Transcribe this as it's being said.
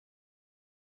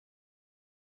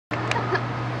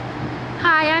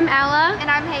Hi, I'm Ella. And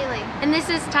I'm Haley. And this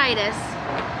is Titus.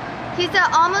 He's an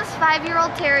almost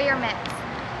 5-year-old terrier mix.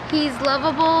 He's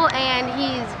lovable and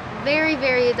he's very,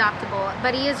 very adoptable,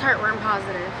 but he is heartworm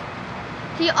positive.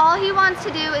 All he wants to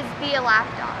do is be a lap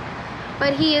dog.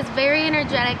 But he is very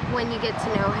energetic when you get to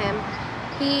know him.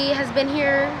 He has been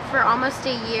here for almost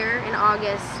a year in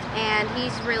August, and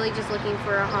he's really just looking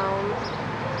for a home.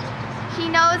 He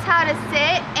knows how to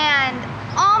sit and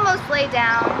almost lay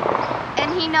down,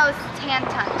 and he knows hand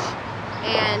touch.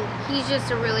 And he's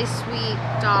just a really sweet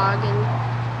dog, and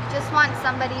just wants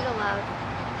somebody to love.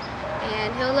 And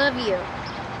he'll love you.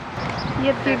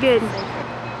 Yep, you're good.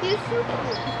 He's so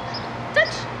cute.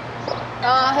 Touch!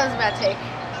 Oh, that was a bad take.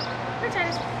 Here,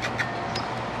 Titus.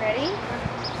 Ready?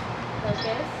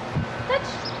 Focus. Touch!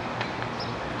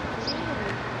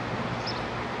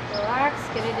 Relax,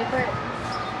 get a different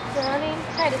surrounding.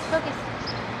 Titus, focus.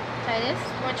 Titus,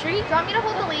 want a treat? Do you want me to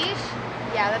hold the leash?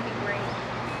 Yeah, that'd be great.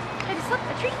 Titus, look,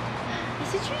 a treat.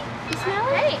 It's a treat. You smell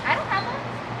it? Hey, I don't have one.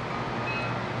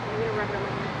 I'm gonna rub it on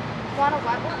my hand. Want a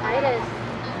what one? Titus.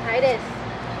 Titus.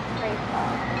 Right.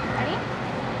 Ready?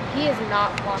 He is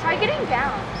not walking. Try getting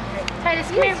down. Titus,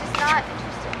 He's come here. just not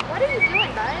interested. What are you doing,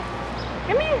 bud?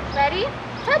 Come here. Ready?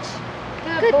 Touch.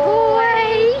 Good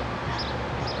boy.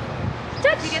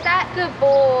 Touch. Did you get that? Good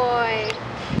boy.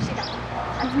 She got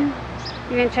it.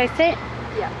 You're gonna try sit?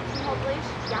 Yeah. Can you hold the leash?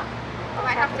 Yeah. I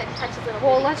might have to touch his little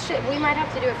Well, baby. we might have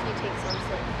to do a few takes on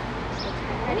sit.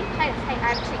 Ready? Titus, hey,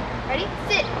 I have a treat. Ready?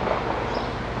 Sit.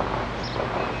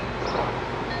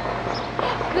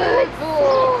 Good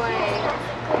boy.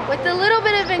 With a little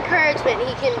bit of encouragement,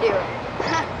 he can do it.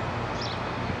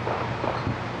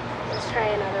 Let's try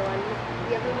another one.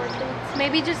 Do you have any more treats?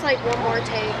 Maybe just like one more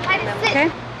take. Titus, and then sit. Okay.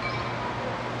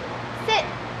 Sit.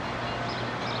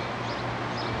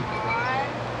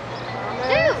 Almost.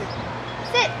 2.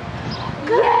 Sit.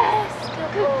 Yes.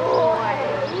 Good boy.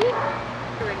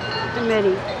 I'm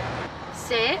ready.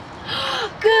 Sit.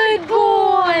 Good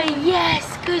boy.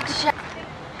 Yes. Good job.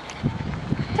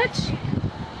 Touch.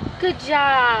 Good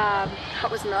job.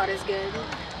 That was not as good.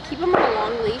 Keep him on a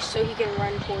long leash so he can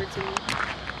run towards me.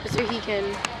 So he can...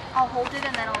 I'll hold it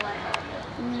and then I'll let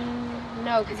go.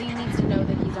 No, because he needs to know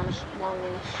that he's on a long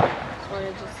leash. So I want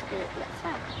to just get it. That's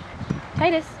fine.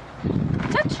 Titus.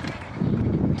 Touch.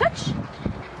 Touch.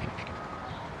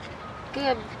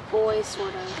 Good boy,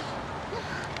 sort of.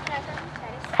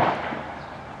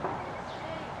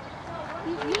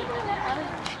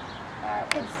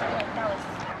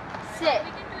 Sit.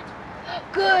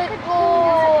 Good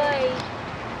boy.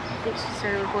 I think she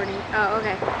started recording. Oh,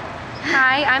 okay.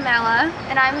 Hi, I'm Ella.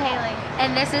 And I'm Haley.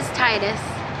 And this is Titus.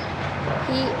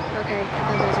 Okay, I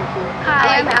thought those were cute.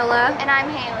 Hi, I'm Ella. And I'm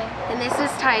Haley. And this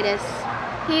is Titus.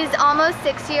 He's almost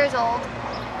 6 years old.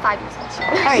 5 years old.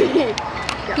 Alright.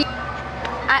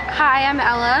 Hi, I'm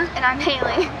Ella. And I'm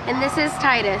Haley. And this is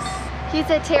Titus. He's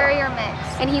a terrier mix.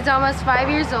 And he's almost 5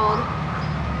 years old.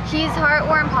 He's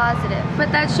heartworm positive.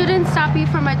 But that shouldn't stop you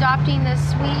from adopting this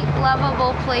sweet,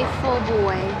 lovable, playful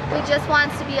boy. He just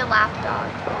wants to be a lap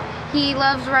dog. He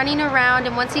loves running around,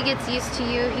 and once he gets used to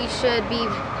you, he should be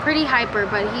pretty hyper,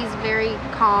 but he's very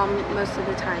calm most of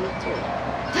the time, too.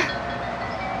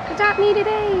 Adopt me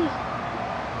today!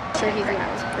 So he's,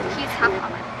 yeah, it's pretty He's half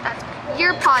on it. That's great.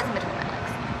 Your paw's in between my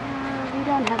legs. We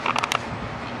don't have.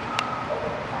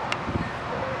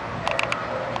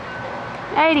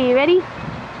 Alrighty, you ready?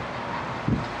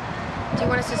 Do you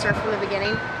want us to start from the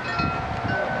beginning?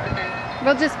 Okay.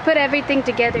 We'll just put everything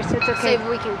together so it's okay.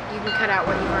 So you can cut out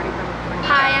what you've already been recording.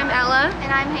 Hi, I'm Ella.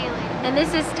 And I'm Haley. And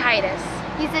this is Titus.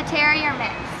 He's a terrier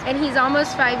mix. And he's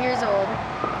almost 5 years old.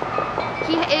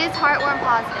 He is heartworm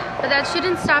positive. But that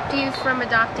shouldn't stop you from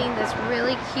adopting this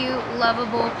really cute,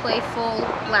 lovable, playful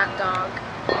lap dog.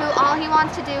 Who all he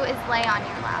wants to do is lay on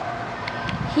your lap.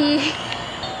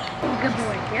 Good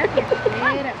boy. Yeah.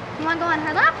 You want to go on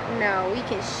her lap? No, we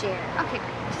can share. Okay,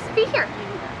 great. Just be here.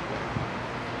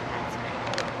 That's great.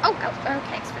 Oh,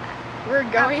 thanks for that. We're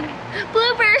going. Okay.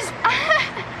 Bloopers!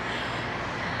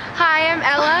 Hi, I'm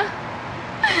Ella.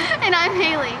 And I'm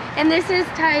Haley. And this is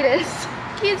Titus.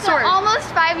 He's an almost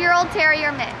 5-year-old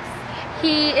terrier mix.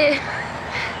 He is...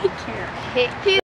 He can't. He's